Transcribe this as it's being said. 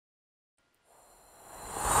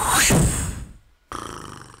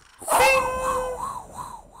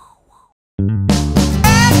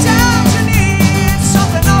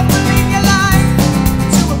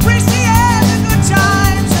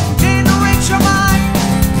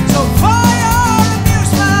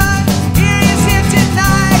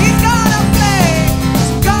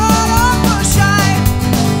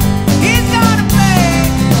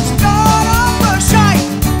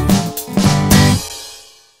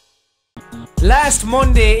Last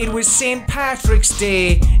Monday, it was St. Patrick's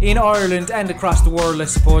Day in Ireland and across the world, I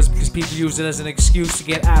suppose, because people use it as an excuse to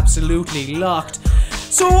get absolutely locked.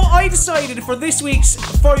 So I decided for this week's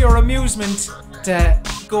For Your Amusement to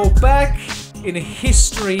go back in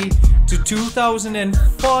history to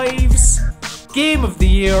 2005's Game of the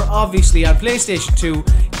Year, obviously on PlayStation 2,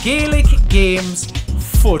 Gaelic Games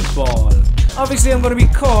Football. Obviously I'm going to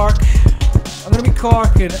be Cork. I'm going to be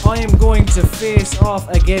Cork and I am going to face off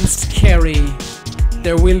against Kerry.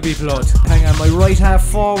 There will be blood. Hang on, my right half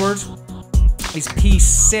forward is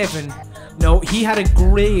P7. No, he had a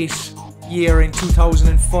great year in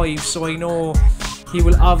 2005, so I know he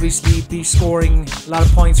will obviously be scoring a lot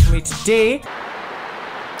of points for me today.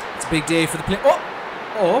 It's a big day for the play.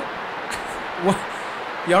 Oh! What?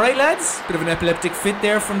 You alright, lads? Bit of an epileptic fit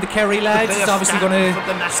there from the Kerry lads. It's obviously going to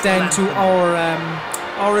stand to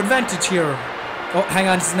our advantage here. Oh, hang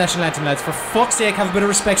on, it's the national anthem, lads. For fuck's sake, have a bit of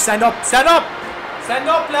respect. Stand up! Stand up! Stand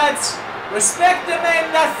up, lads! Respect the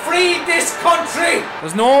men that freed this country!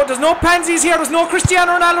 There's no pansies here. There's no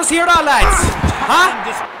Cristiano Ronaldo's here at all, lads. Huh?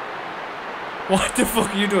 What the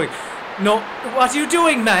fuck are you doing? No, what are you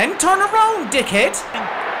doing, man? Turn around, dickhead!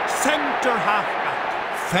 Centre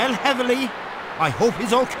halfback fell heavily. I hope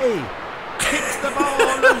he's okay. Kicks the ball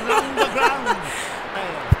along the ground.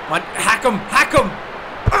 Man, hack him! Hack him!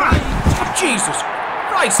 Jesus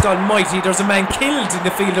Christ almighty, there's a man killed in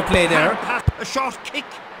the field of play there. A short kick.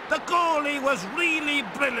 The goalie was really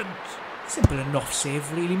brilliant. Simple enough save,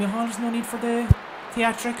 really, Michal. There's no need for the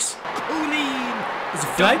theatrics. Cooling. There's a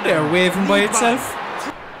flag there waving by itself.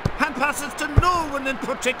 Hand passes to no one in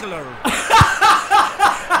particular.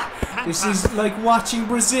 This is like watching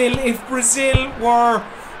Brazil if Brazil were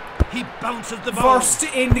he bounces the ball. First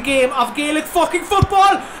in the game of Gaelic fucking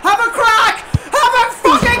football. Have a crack! Have a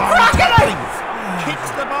fucking crack at it!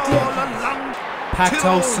 Kicks the ball along. Packed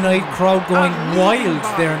house tonight, crowd going wild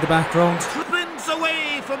there in the background. Sprints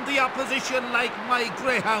away from the opposition like my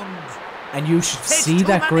greyhound. And you should see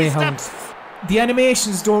that greyhound. Steps. The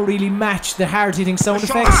animations don't really match the hard-hitting sound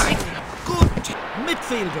effects. Good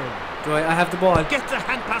midfielder. Do I have the ball? Get the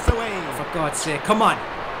hand pass away. For God's sake, come on.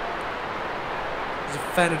 There's a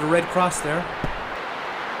fan of the Red Cross there.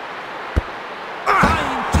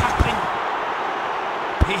 Fine tackling.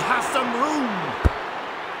 He has some room.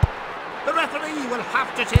 The referee will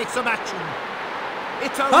have to take some action.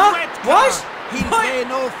 It's a red card. What? He'll play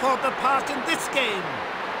no further part in this game.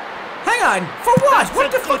 Hang on, for what? What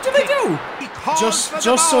the fuck did I do? Just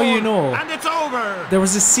so you know, and it's over. there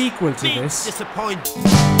was a sequel to Big this. disappointment.